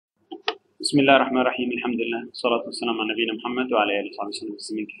بسم الله الرحمن الرحيم. الحمد لله والصلاة والسلام على نبينا محمد وعلى آله وصحبه وسلم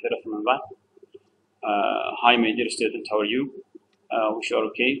تسليما كثيرا ثم بعد. Hi my dear student, how are you? Wish you are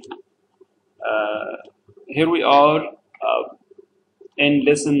okay. Here we are in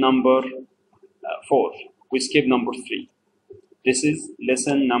lesson number 4. We skip number 3. This is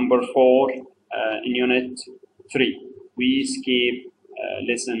lesson number 4 in unit 3. We skip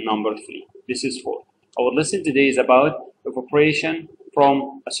lesson number 3. This is 4. Our lesson today is about evaporation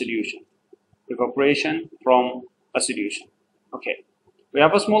from a solution. Evaporation from a solution. Okay. We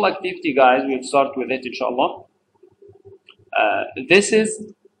have a small activity, guys. We'll start with it, inshallah. This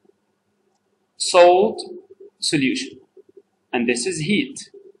is salt solution, and this is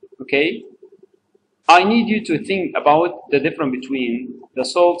heat. Okay. I need you to think about the difference between the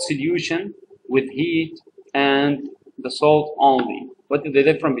salt solution with heat and the salt only. What is the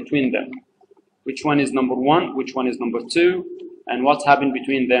difference between them? Which one is number 1? Which one is number 2? And what happened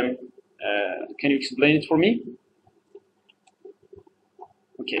between them? Can you explain it for me?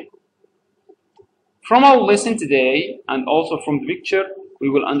 Okay. From our lesson today and also from the picture, we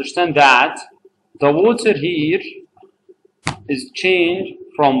will understand that the water here is changed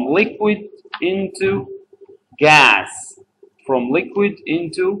from liquid into gas. From liquid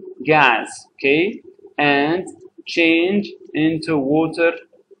into gas, okay? And change into water,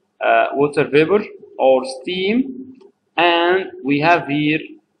 water vapor or steam. And we have here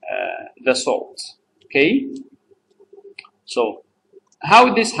the salt. Okay, so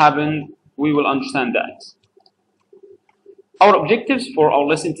how this happened, we will understand that. Our objectives for our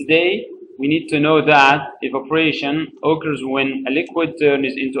lesson today, we need to know that evaporation occurs when a liquid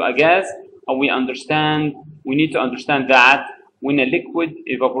turns into a gas, and we need to understand that when a liquid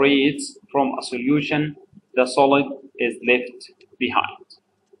evaporates from a solution, the solid is left behind.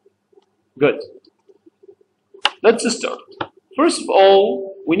 Good. Let's start. First of all,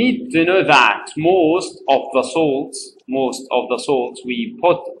 we need to know that most of the salts we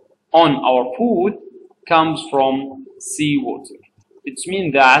put on our food comes from seawater. It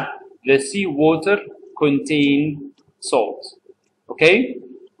means that the seawater contains salt. Okay?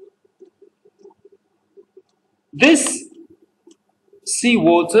 This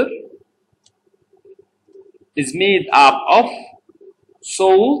seawater is made up of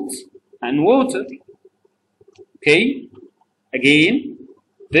salt and water. Okay? Again,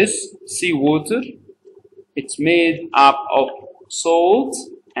 this seawater, it's made up of salt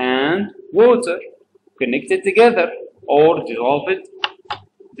and water connected together or dissolved.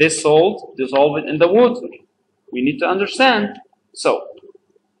 This salt dissolved in the water. We need to understand. So,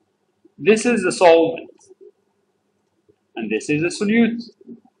 this is the solvent and this is a solute.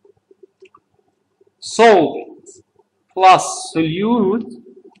 Solvent plus solute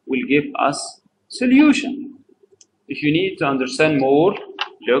will give us solution. If you need to understand more,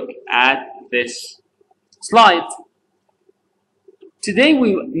 look at this slide. Today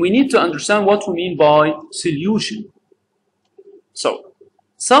we need to understand what we mean by solution. So,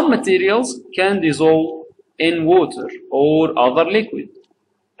 some materials can dissolve in water or other liquid.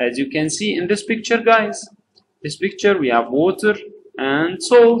 As you can see in this picture, guys. This picture we have water and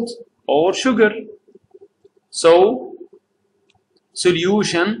salt or sugar. So,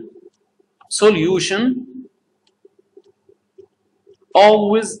 solution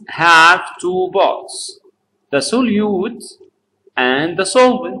always have two parts, the solute and the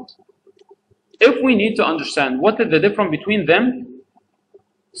solvent. If we need to understand what is the difference between them,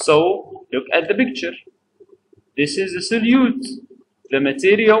 so look at the picture. This is the solute, the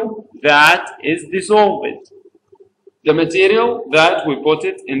material that is dissolved, the material that we put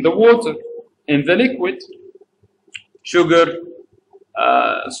it in the water, in the liquid, sugar,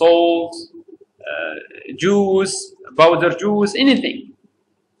 salt, juice, powder juice, anything.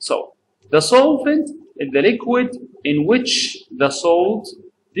 So, the solvent is the liquid in which the salt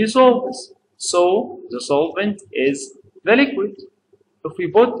dissolves. So, the solvent is the liquid. If we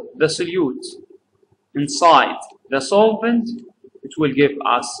put the solute inside the solvent, it will give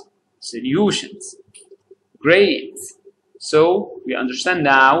us solutions. Great. So, we understand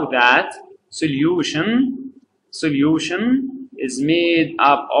now that solution is made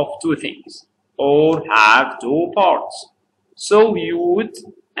up of two things, or have two parts, solute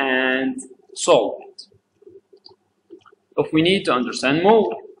and solvent. If we need to understand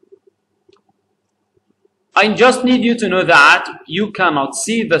more, I just need you to know that you cannot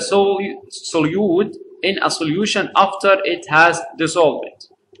see the solute in a solution after it has dissolved.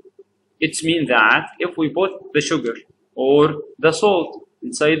 It means that if we put the sugar or the salt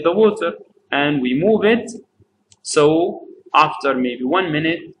inside the water and we move it, so after maybe 1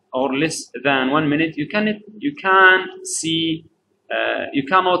 minute or less than 1 minute, you cannot see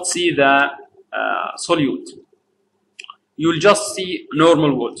the solute. You'll just see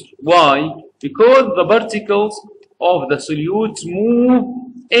normal water. Why? Because the particles of the solute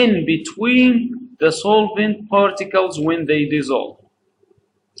move in between the solvent particles when they dissolve.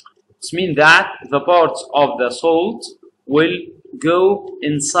 This means that the parts of the salt will go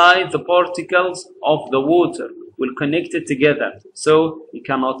inside the particles of the water, will connect it together, so you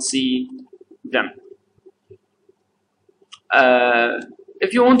cannot see them.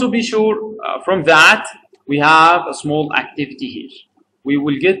 If you want to be sure from that, we have a small activity here. We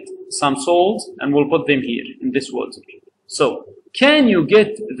will get some salt and we'll put them here in this water. So, can you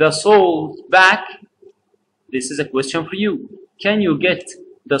get the salt back? This is a question for you. Can you get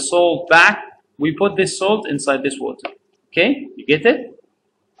the salt back? We put this salt inside this water. Okay, you get it?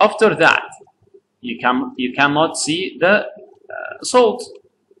 After that, you cannot see the salt.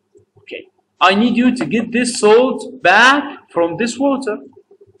 Okay, I need you to get this salt back from this water.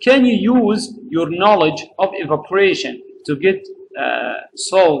 Can you use your knowledge of evaporation to get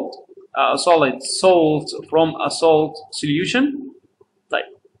solid salt from a salt solution? Like,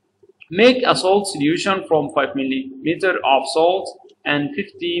 make a salt solution from 5 milliliter of salt and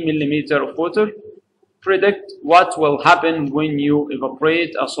 50 milliliter of water. Predict what will happen when you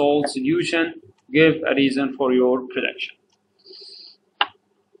evaporate a salt solution. Give a reason for your prediction.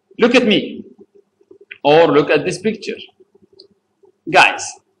 Look at me, or look at this picture. Guys,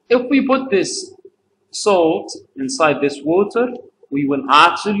 if we put this salt inside this water, we will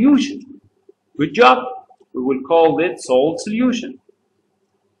have solution. Good job. We will call it salt solution.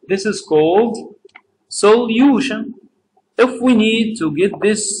 This is called solution. If we need to get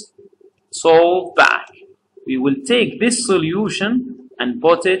this salt back, we will take this solution and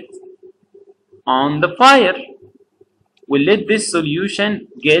put it on the fire. We'll let this solution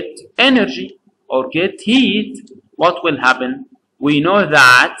get energy or get heat. What will happen? We know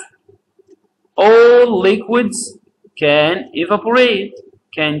that all liquids can evaporate,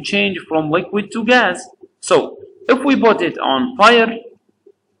 can change from liquid to gas. So, if we put it on fire,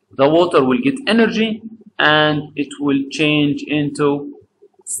 the water will get energy and it will change into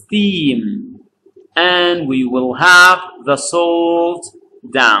steam. And we will have the salt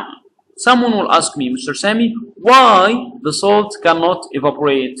down. Someone will ask me, Mr. Sami, why the salt cannot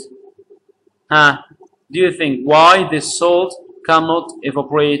evaporate? Do you think why this salt cannot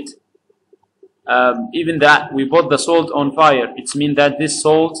evaporate? Even that we put the salt on fire, it means that this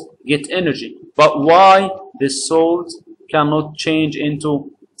salt get energy. But why this salt cannot change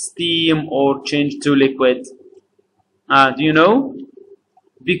into steam or change to liquid? Do you know?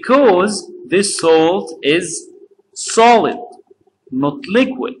 Because this salt is solid, not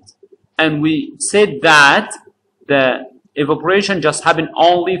liquid. And we said that the evaporation just happened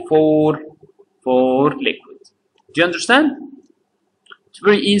only for liquid. Do you understand? It's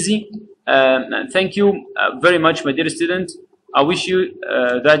very easy. Thank you very much, my dear student. I wish you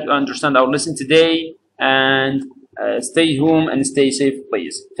that you understand our lesson today, and stay home and stay safe,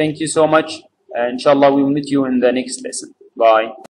 please. Thank you so much. Inshallah, we will meet you in the next lesson. Bye.